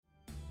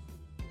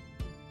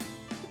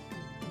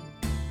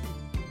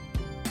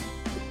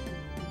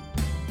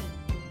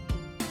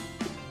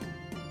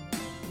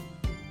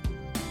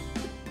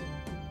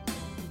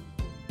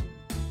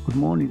Good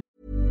morning.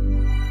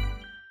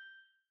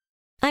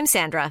 I'm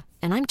Sandra,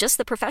 and I'm just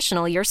the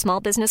professional your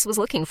small business was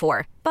looking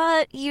for.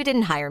 But you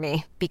didn't hire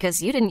me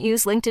because you didn't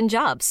use LinkedIn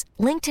Jobs.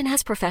 LinkedIn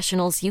has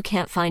professionals you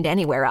can't find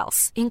anywhere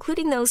else,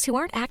 including those who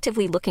aren't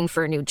actively looking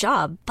for a new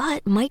job,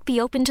 but might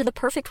be open to the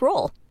perfect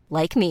role,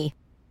 like me.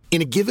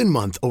 In a given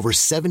month, over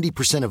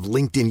 70% of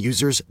LinkedIn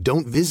users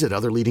don't visit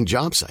other leading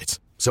job sites.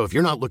 So if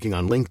you're not looking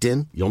on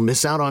LinkedIn, you'll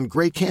miss out on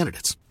great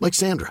candidates like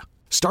Sandra.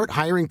 Start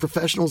hiring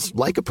professionals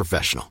like a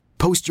professional.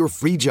 Post your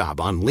free job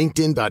on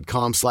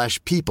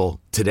linkedin.com/people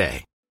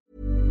today.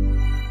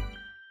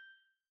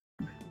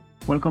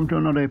 Welcome to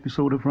another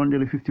episode of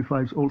Rondelle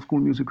 55's Old School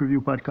Music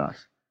Review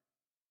Podcast.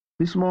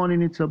 This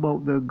morning it's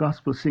about the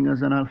gospel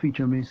singers, and I'll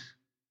feature Miss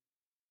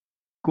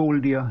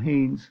Goldia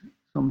Haynes,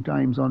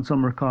 sometimes on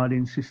some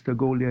recordings, Sister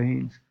Goldia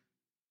Haynes.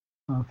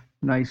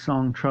 Nice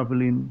song,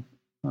 Traveling.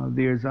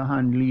 There's a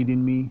Hand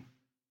Leading Me.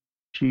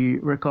 She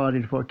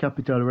recorded for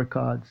Capitol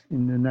Records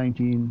in the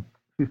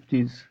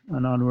 1950s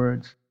and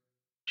onwards.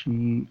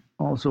 She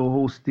also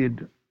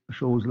hosted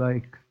shows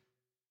like,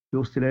 she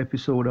hosted an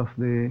episode of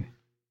the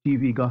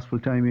TV Gospel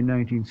Time in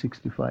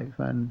 1965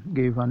 and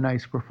gave a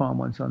nice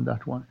performance on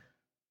that one.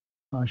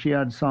 She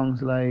had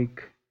songs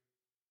like,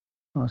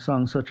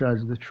 songs such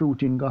as The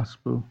Truth in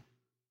Gospel,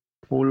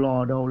 Oh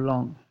Lord, How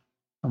Long,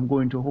 I'm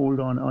Going to Hold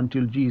On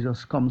Until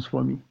Jesus Comes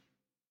For Me.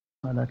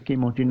 That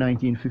came out in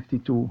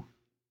 1952.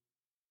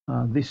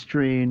 This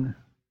Train,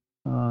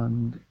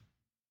 and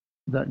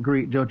That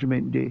Great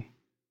Judgment Day.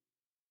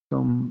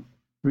 Some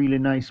really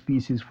nice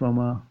pieces from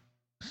a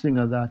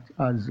singer that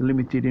has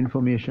limited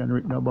information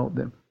written about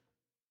them.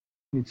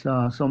 It's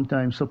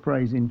sometimes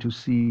surprising to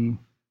see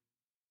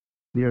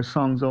there are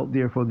songs out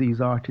there for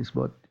these artists,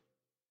 but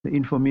the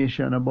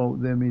information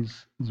about them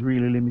is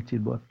really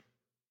limited. But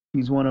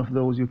he's one of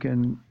those you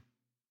can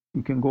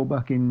go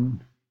back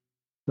in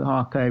the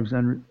archives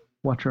and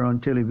watch her on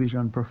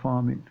television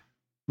performing.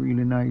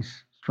 Really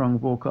nice, strong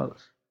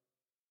vocals,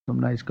 some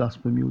nice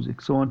gospel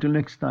music. So until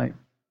next time,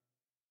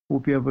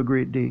 hope you have a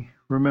great day.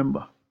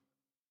 Remember,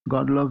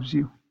 God loves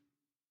you.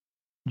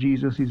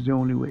 Jesus is the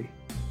only way.